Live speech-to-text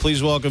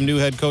Please welcome new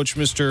head coach,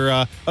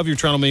 Mr. Of your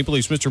Toronto Maple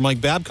Leafs, Mr.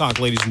 Mike Babcock,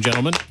 ladies and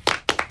gentlemen.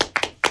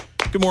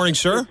 Good morning,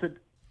 sir.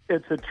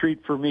 It's a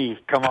treat for me.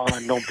 Come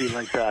on, don't be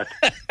like that.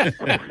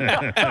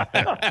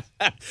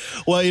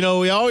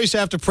 Well, we always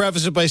have to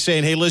preface it by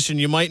saying, hey, listen,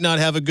 you might not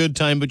have a good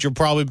time, but you'll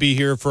probably be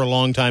here for a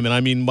long time. And I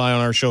mean by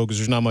on our show because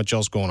there's not much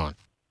else going on.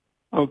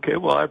 Okay,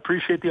 well, I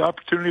appreciate the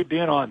opportunity of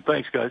being on.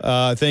 Thanks,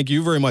 guys. Thank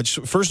you very much.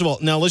 First of all,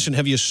 now listen,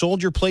 have you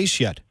sold your place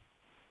yet?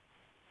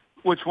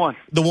 Which one?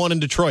 The one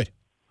in Detroit.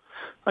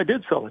 I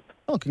did sell it.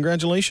 Oh,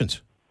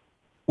 congratulations.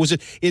 Was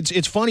it?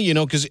 It's funny,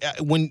 because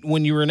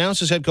when you were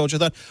announced as head coach, I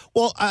thought,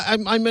 well,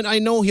 I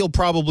know he'll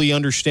probably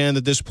understand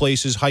that this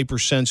place is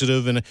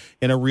hypersensitive and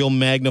a real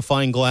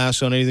magnifying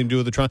glass on anything to do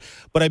with the Toronto.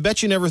 But I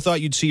bet you never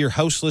thought you'd see your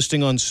house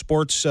listing on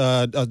sports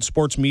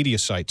media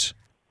sites.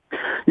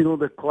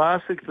 The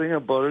classic thing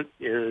about it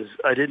is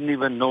I didn't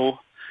even know.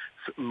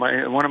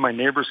 One of my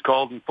neighbors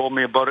called and told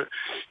me about it.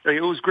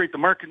 It was great. The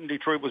market in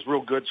Detroit was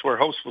real good, so our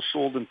house was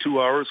sold in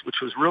 2 hours, which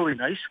was really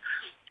nice.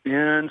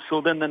 And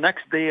so then the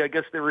next day, I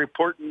guess they were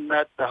reporting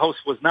that the house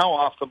was now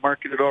off the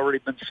market. It had already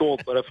been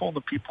sold. But I phoned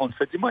the people and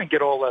said, you might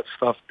get all that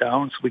stuff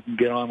down so we can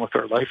get on with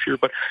our life here.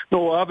 But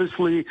no,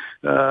 obviously,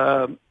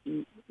 selling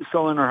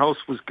our house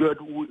was good.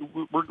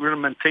 We're going to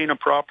maintain a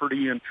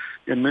property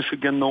in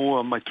Michigan,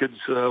 though. My kids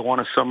want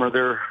a summer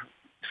there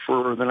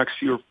for the next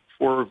 4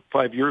 or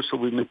 5 years, so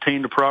we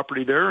maintained the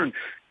property there.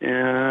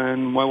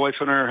 And my wife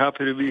and I are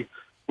happy to be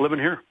living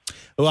here.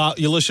 Well,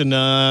 you listen,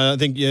 I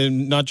think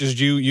not just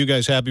you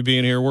guys happy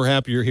being here. We're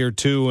happy you're here,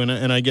 too.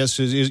 And I guess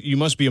you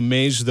must be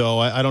amazed, though.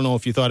 I don't know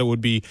if you thought it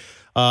would be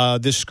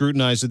this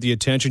scrutinized at the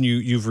attention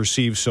you've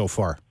received so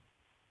far.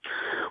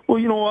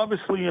 Well,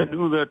 obviously I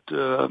knew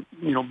that,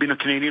 being a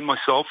Canadian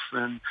myself,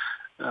 and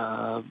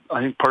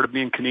I think part of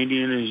being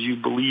Canadian is you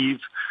believe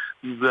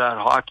that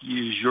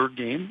hockey is your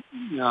game.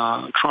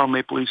 Toronto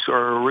Maple Leafs are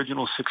our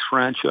original six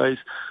franchise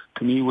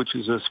to me, which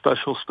is a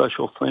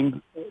special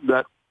thing.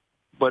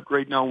 But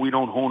right now we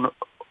don't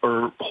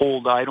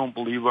hold, I don't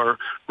believe, our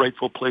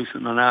rightful place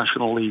in the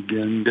National League.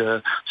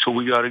 And so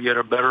we got to get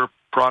a better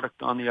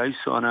product on the ice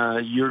on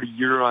a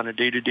year-to-year, on a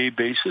day-to-day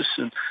basis.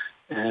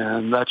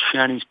 And that's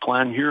Shanny's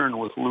plan here. And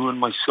with Lou and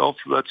myself,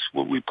 that's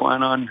what we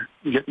plan on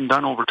getting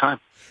done over time.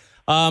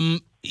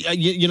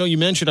 You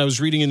mentioned, I was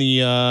reading in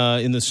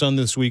the Sun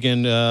this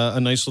weekend a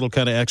nice little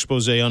kind of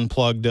expose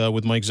unplugged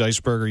with Mike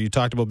Zeisberger. You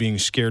talked about being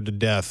scared to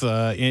death,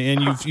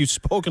 and you've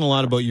spoken a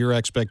lot about your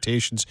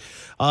expectations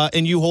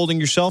and you holding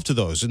yourself to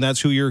those, and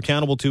that's who you're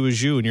accountable to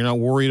is you, and you're not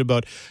worried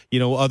about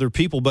other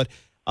people. But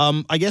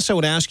I guess I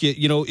would ask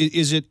you,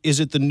 is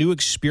it the new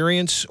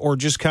experience or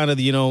just kind of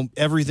the,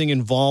 everything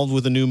involved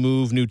with a new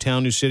move, new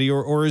town, new city,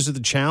 or is it the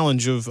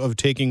challenge of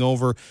taking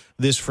over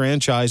this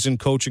franchise and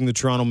coaching the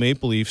Toronto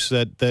Maple Leafs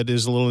that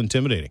is a little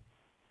intimidating?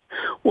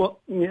 Well,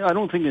 I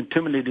don't think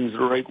intimidating is the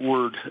right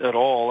word at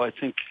all. I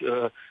think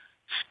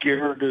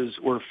scared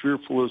or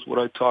fearful is what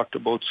I talked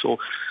about. So,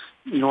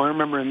 I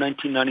remember in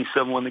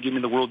 1997 when they gave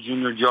me the World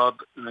Junior job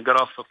and I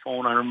got off the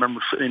phone, I remember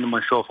saying to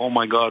myself, oh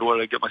my God, what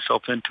did I get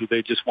myself into?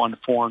 They just won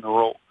 4 in a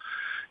row.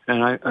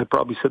 And I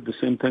probably said the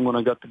same thing when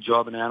I got the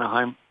job in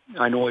Anaheim.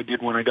 I know I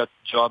did when I got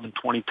the job in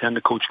 2010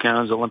 to coach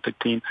Canada's Olympic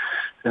team.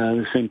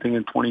 The same thing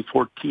in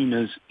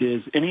 2014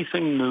 is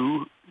anything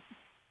new,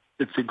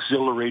 it's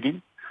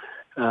exhilarating.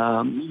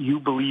 You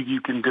believe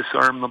you can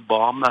disarm the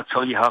bomb. That's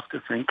how you have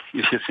to think.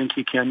 If you think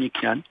you can, you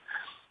can.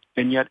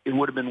 And yet it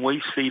would have been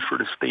way safer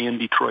to stay in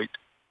Detroit.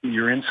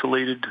 You're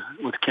insulated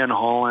with Ken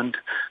Holland.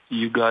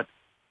 You got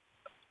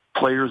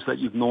players that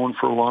you've known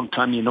for a long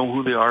time. You know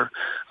who they are.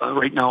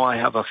 Right now I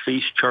have a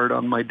face chart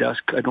on my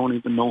desk. I don't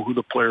even know who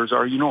the players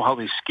are. You know how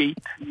they skate.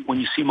 When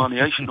you see them on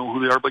the ice, you know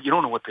who they are, but you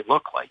don't know what they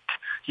look like.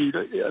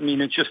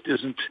 It just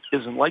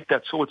isn't like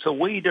that. So it's a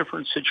way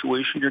different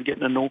situation. You're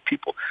getting to know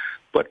people.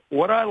 But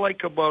what I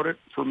like about it,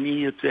 for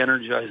me, it's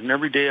energizing.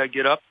 Every day I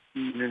get up,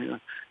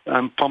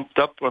 I'm pumped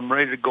up. I'm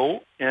ready to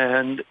go.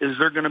 And is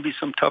there going to be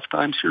some tough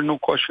times here? No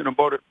question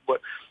about it.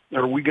 But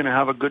are we going to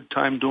have a good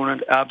time doing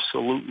it?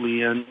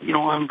 Absolutely. And,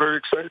 I'm very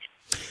excited.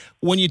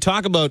 When you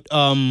talk about,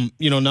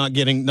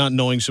 not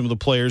knowing some of the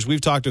players,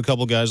 we've talked to a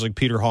couple of guys like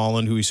Peter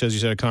Holland, who he says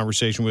he's had a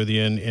conversation with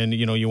you, and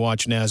you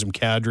watch Nazem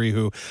Kadri,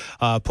 who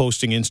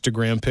posting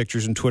Instagram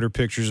pictures and Twitter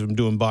pictures of him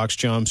doing box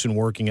jumps and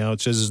working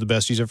out, says is the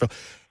best he's ever felt.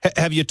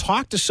 Have you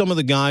talked to some of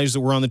the guys that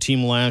were on the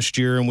team last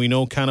year, and we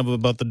know kind of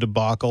about the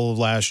debacle of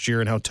last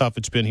year and how tough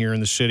it's been here in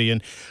the city,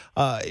 and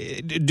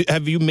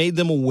have you made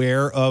them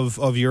aware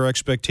of your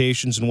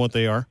expectations and what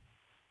they are?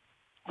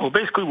 Well,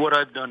 basically what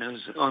I've done is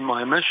on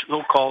my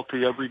initial call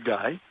to every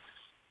guy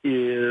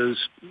is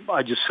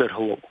I just said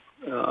hello.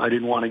 I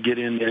didn't want to get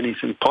into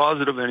anything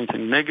positive,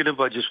 anything negative.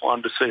 I just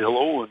wanted to say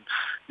hello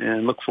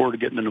and look forward to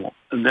getting to know them.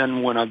 And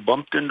then when I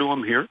bumped into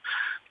them here,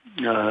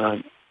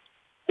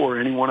 or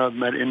anyone I've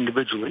met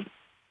individually,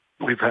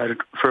 we've had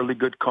fairly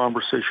good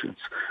conversations.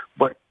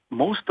 But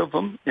most of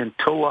them,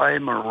 until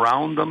I'm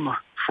around them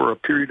for a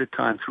period of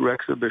time through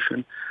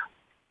exhibition,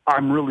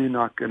 I'm really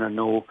not going to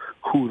know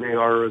who they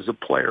are as a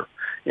player.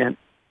 And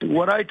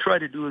what I try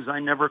to do is I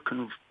never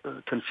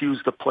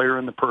confuse the player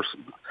and the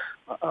person.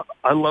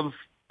 I love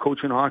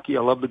coaching hockey.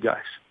 I love the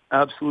guys.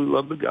 Absolutely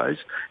love the guys.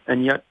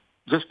 And yet,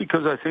 just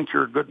because I think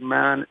you're a good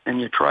man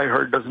and you try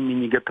hard doesn't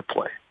mean you get to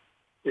play.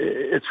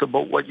 It's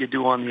about what you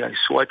do on the ice.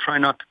 So I try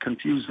not to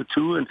confuse the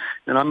two, and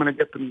I'm going to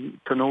get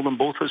them to know them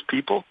both as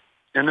people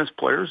and as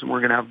players, and we're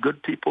going to have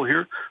good people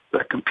here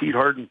that compete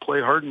hard and play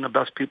hard, and the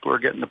best people are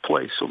getting to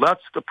play. So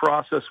that's the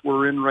process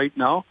we're in right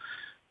now.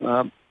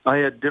 I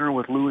had dinner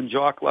with Lou and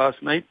Jock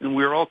last night, and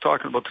we were all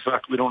talking about the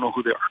fact we don't know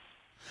who they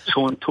are.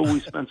 So until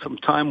we spend some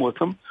time with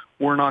them,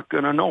 we're not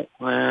going to know.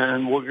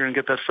 And we're going to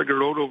get that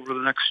figured out over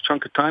the next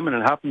chunk of time, and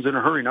it happens in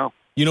a hurry now.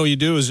 You know what you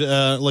do is,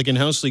 like in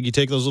House League, you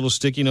take those little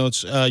sticky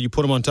notes, you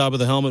put them on top of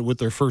the helmet with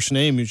their first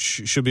name. It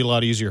should be a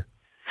lot easier.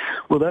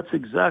 Well, that's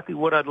exactly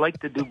what I'd like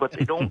to do, but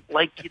they don't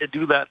like you to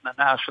do that in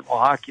the National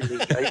Hockey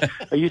League.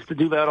 I used to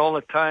do that all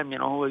the time. You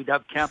know, we'd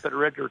have camp at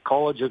Red Deer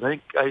College. I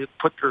think I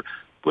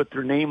put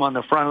their name on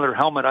the front of their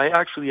helmet. I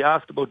actually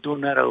asked about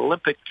doing that at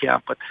Olympic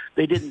camp, but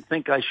they didn't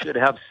think I should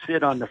have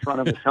Sid on the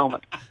front of his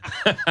helmet.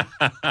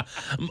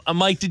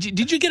 Mike,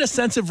 did you get a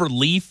sense of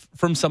relief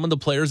from some of the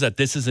players that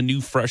this is a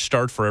new, fresh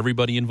start for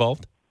everybody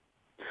involved?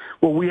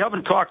 Well, I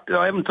haven't talked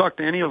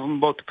to any of them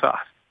about the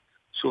past.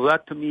 So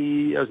that, to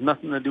me, has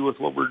nothing to do with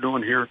what we're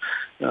doing here.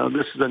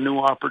 This is a new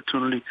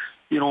opportunity.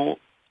 You know,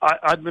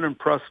 I've been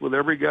impressed with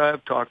every guy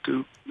I've talked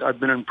to. I've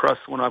been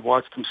impressed when I've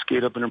watched them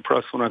skate. I've been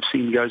impressed when I've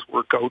seen guys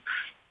work out.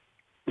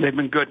 They've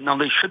been good. Now,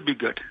 they should be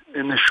good.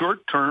 In the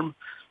short term,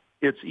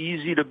 it's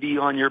easy to be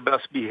on your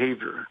best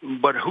behavior.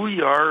 But who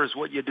you are is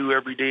what you do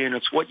every day, and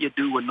it's what you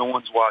do when no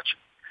one's watching.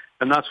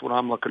 And that's what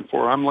I'm looking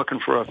for. I'm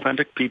looking for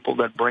authentic people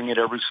that bring it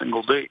every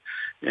single day.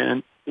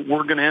 And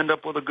we're going to end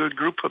up with a good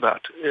group of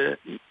that. Is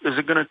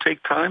it going to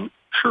take time?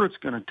 Sure, it's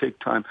going to take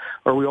time.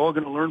 Are we all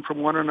going to learn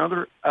from one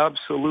another?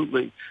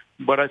 Absolutely.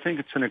 But I think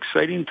it's an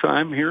exciting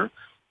time here,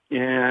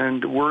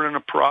 and we're in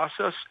a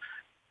process.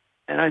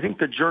 And I think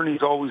the journey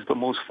is always the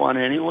most fun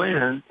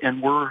anyway,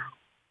 and we're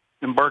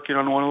embarking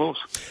on one of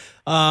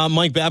those.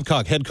 Mike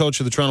Babcock, head coach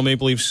of the Toronto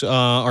Maple Leafs,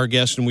 our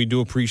guest, and we do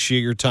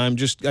appreciate your time.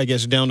 Just, I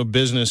guess, down to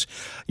business.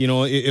 You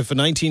know, if a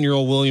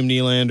 19-year-old William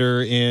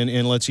Nylander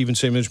and let's even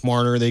say Mitch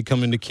Marner, they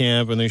come into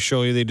camp and they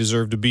show you they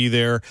deserve to be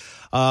there,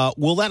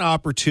 will that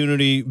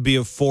opportunity be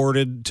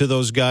afforded to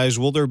those guys?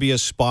 Will there be a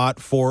spot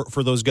for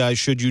those guys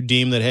should you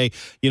deem that, hey,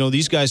 you know,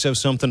 these guys have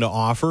something to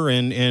offer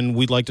and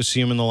we'd like to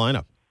see them in the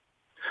lineup?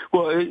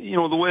 Well, you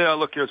know, the way I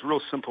look at it, it's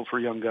real simple for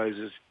young guys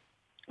is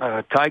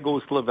Ty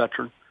goes to a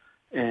veteran,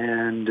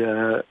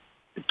 and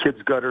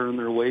kids got to earn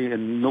their way,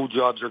 and no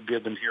jobs are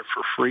given here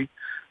for free.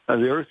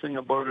 The other thing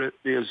about it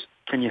is,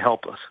 can you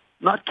help us?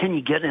 Not can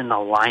you get in the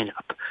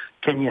lineup,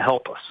 can you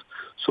help us?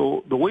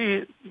 So the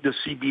way the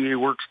CBA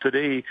works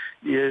today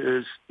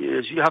is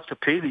you have to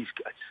pay these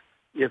guys.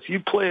 If you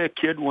play a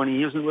kid when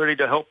he isn't ready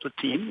to help the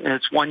team, and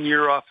it's 1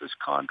 year off his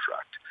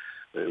contract,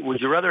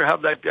 would you rather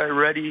have that guy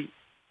ready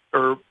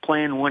or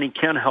playing when he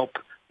can help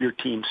your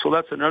team? So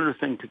that's another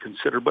thing to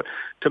consider. But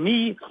to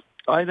me,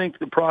 I think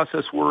the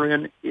process we're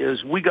in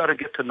is we got to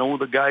get to know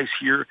the guys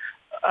here.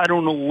 I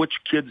don't know which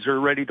kids are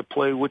ready to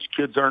play, which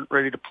kids aren't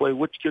ready to play,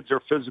 which kids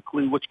are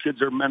physically, which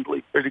kids are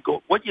mentally ready to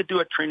go. What you do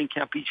at training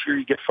camp each year,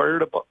 you get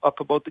fired up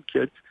about the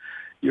kids.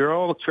 You're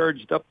all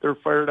charged up. They're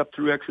fired up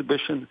through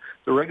exhibition.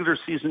 The regular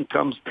season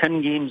comes,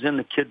 10 games in,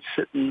 the kid's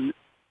sitting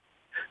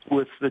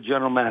with the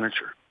general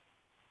manager.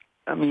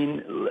 I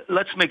mean,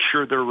 let's make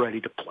sure they're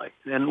ready to play.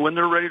 And when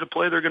they're ready to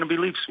play, they're going to be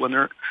Leafs.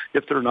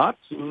 If they're not,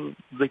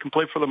 they can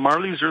play for the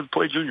Marlies or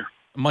play junior.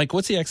 Mike,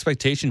 what's the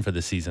expectation for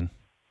this season?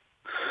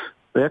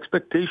 The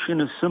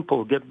expectation is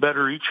simple. Get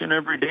better each and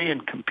every day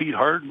and compete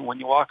hard. And when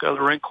you walk out of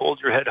the rink, hold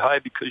your head high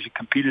because you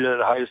competed at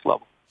the highest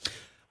level.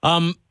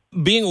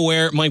 Being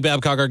aware, Mike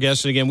Babcock, our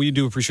guest, and again, we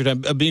do appreciate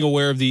it, being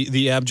aware of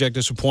the abject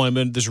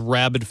disappointment this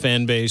rabid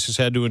fan base has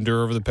had to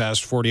endure over the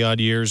past 40-odd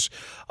years,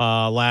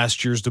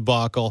 last year's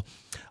debacle.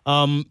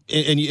 And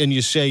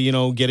you say, you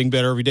know, getting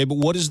better every day, but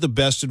what is the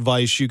best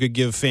advice you could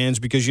give fans?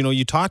 Because, you know,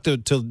 you talk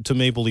to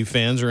Maple Leaf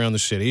fans around the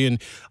city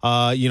and,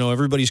 you know,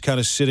 everybody's kind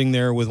of sitting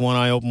there with one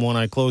eye open, one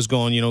eye closed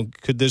going, you know,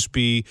 could this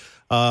be,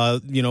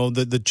 you know,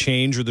 the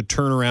change or the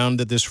turnaround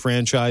that this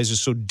franchise is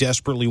so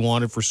desperately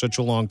wanted for such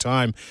a long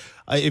time?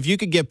 If you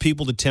could get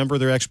people to temper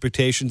their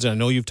expectations, and I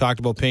know you've talked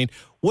about pain,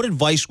 what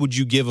advice would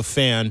you give a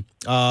fan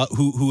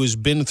who has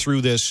been through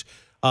this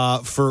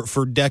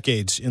for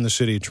decades in the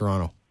city of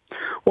Toronto?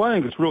 Well, I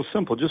think it's real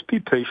simple. Just be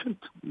patient.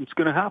 It's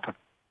going to happen.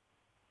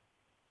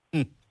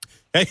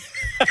 Hey.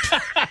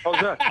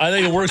 How's that? I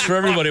think it works for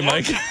everybody,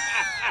 Mike.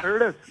 There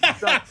it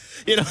is.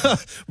 You know,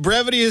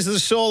 brevity is the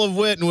soul of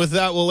wit, and with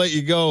that, we'll let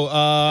you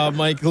go.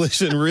 Mike,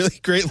 listen, really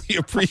greatly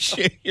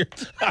appreciate your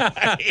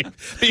time.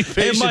 Be patient.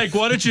 Hey, Mike,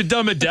 why don't you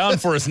dumb it down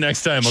for us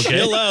next time, okay?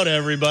 Chill out,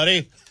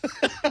 everybody.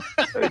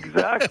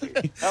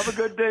 Exactly. Have a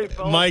good day,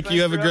 fellas. Mike, Thanks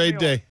you have a for great having me on. day.